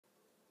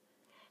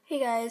Hey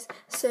guys,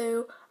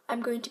 so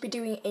I'm going to be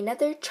doing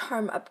another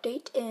charm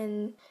update,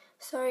 and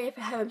sorry if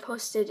I haven't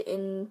posted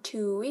in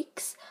 2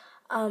 weeks.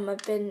 I've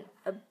been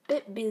a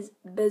bit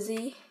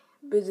busy.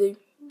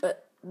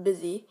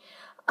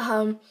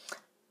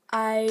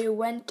 I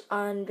went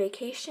on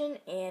vacation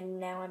and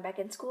now I'm back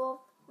in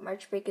school.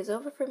 March break is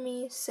over for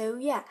me, so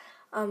yeah,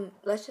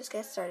 let's just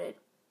get started.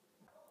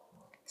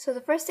 So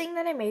the first thing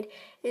that I made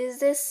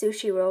is this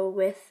sushi roll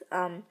with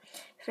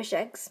fish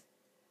eggs.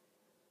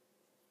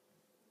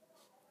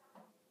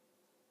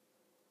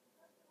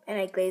 And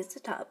I glazed the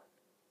top.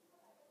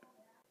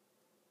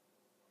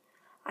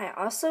 I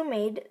also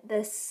made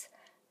this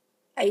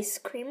ice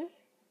cream,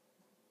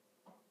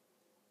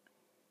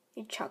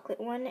 a chocolate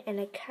one, and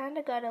I kind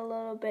of got a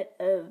little bit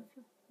of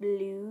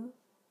blue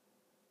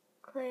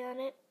clay on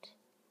it.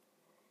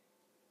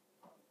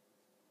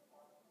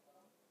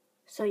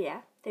 So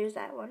yeah, there's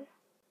that one.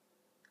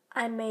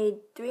 I made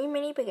 3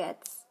 mini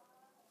baguettes.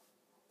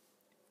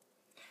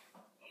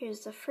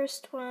 Here's the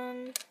first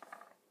one,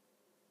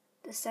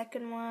 the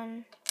second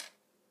one,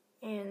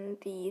 and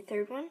the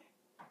third one.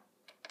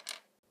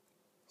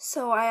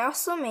 So I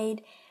also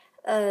made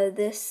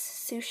this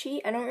sushi.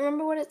 I don't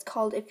remember what it's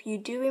called. If you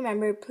do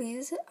remember,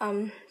 please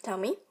tell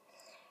me.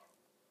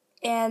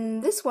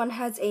 And this one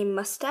has a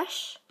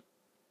mustache.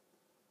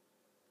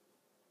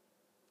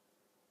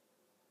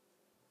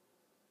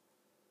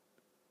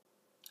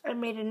 I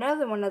made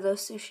another one of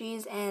those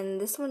sushis,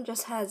 and this one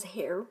just has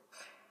hair.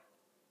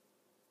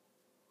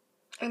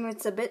 And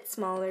it's a bit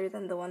smaller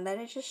than the one that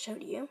I just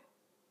showed you.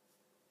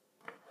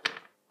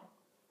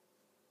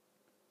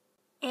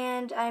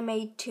 And I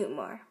made 2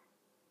 more.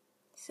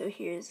 So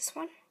here's this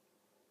one.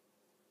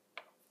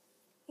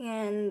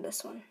 And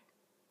this one.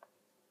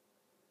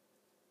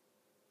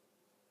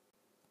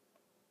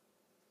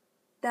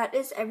 That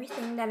is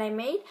everything that I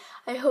made.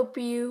 I hope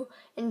you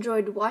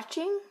enjoyed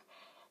watching.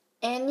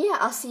 And yeah,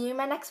 I'll see you in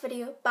my next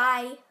video.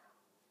 Bye!